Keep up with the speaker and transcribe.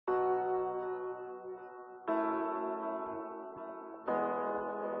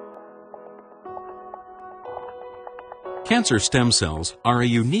Cancer stem cells are a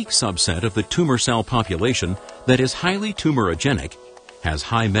unique subset of the tumor cell population that is highly tumorigenic, has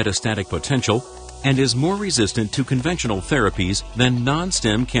high metastatic potential, and is more resistant to conventional therapies than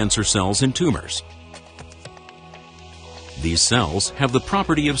non-stem cancer cells in tumors. These cells have the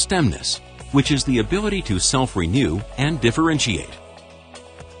property of stemness, which is the ability to self-renew and differentiate.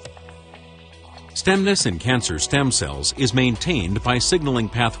 Stemness in cancer stem cells is maintained by signaling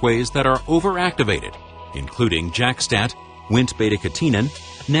pathways that are overactivated, including JAK-STAT, Wnt beta-catenin,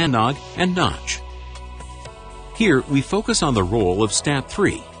 NANOG, and Notch. Here we focus on the role of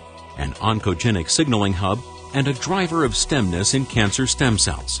STAT3, an oncogenic signaling hub and a driver of stemness in cancer stem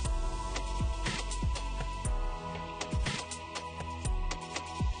cells.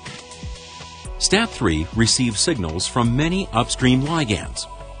 STAT3 receives signals from many upstream ligands.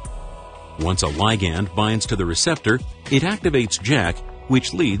 Once a ligand binds to the receptor, it activates JAK,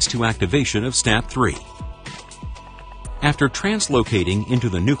 which leads to activation of STAT3. After translocating into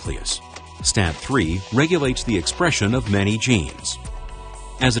the nucleus, STAT3 regulates the expression of many genes.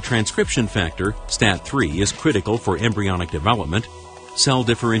 As a transcription factor, STAT3 is critical for embryonic development, cell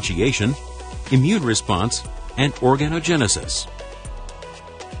differentiation, immune response, and organogenesis.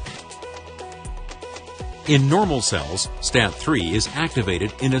 In normal cells, STAT3 is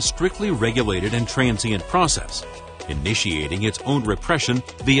activated in a strictly regulated and transient process, initiating its own repression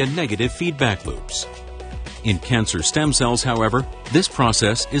via negative feedback loops. In cancer stem cells, however, this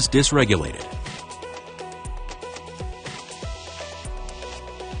process is dysregulated.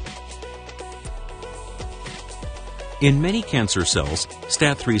 In many cancer cells,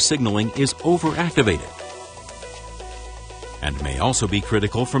 STAT3 signaling is overactivated and may also be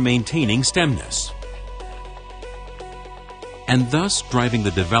critical for maintaining stemness, and thus driving the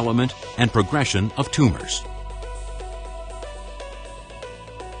development and progression of tumors.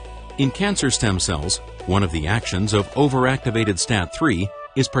 In cancer stem cells, one of the actions of overactivated STAT3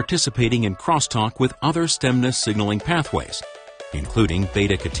 is participating in crosstalk with other stemness signaling pathways, including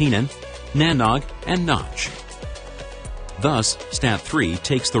beta-catenin, NANOG, and Notch. Thus, STAT3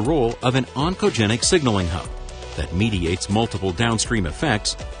 takes the role of an oncogenic signaling hub that mediates multiple downstream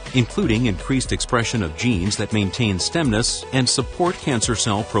effects, including increased expression of genes that maintain stemness and support cancer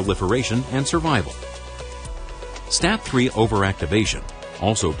cell proliferation and survival. STAT3 overactivation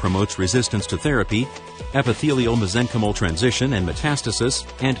also promotes resistance to therapy, epithelial mesenchymal transition and metastasis,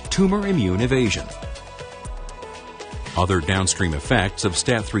 and tumor immune evasion. Other downstream effects of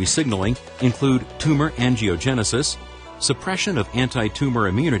STAT3 signaling include tumor angiogenesis, suppression of anti-tumor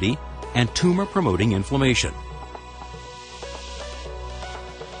immunity, and tumor-promoting inflammation.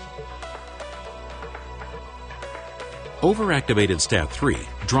 Overactivated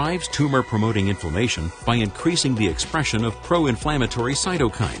STAT3 drives tumor-promoting inflammation by increasing the expression of pro-inflammatory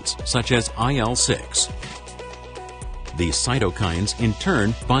cytokines, such as IL-6. These cytokines, in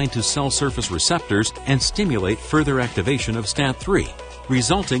turn, bind to cell surface receptors and stimulate further activation of STAT3,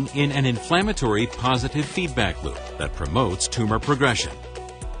 resulting in an inflammatory positive feedback loop that promotes tumor progression.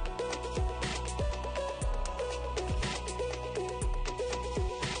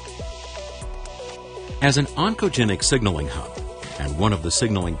 As an oncogenic signaling hub, and one of the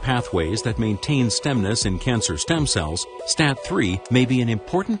signaling pathways that maintains stemness in cancer stem cells, STAT3 may be an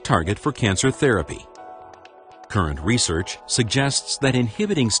important target for cancer therapy. Current research suggests that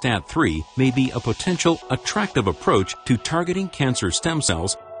inhibiting STAT3 may be a potential attractive approach to targeting cancer stem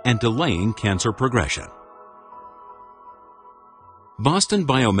cells and delaying cancer progression. Boston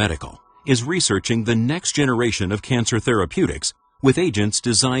Biomedical is researching the next generation of cancer therapeutics with agents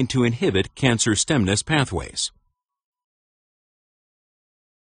designed to inhibit cancer stemness pathways.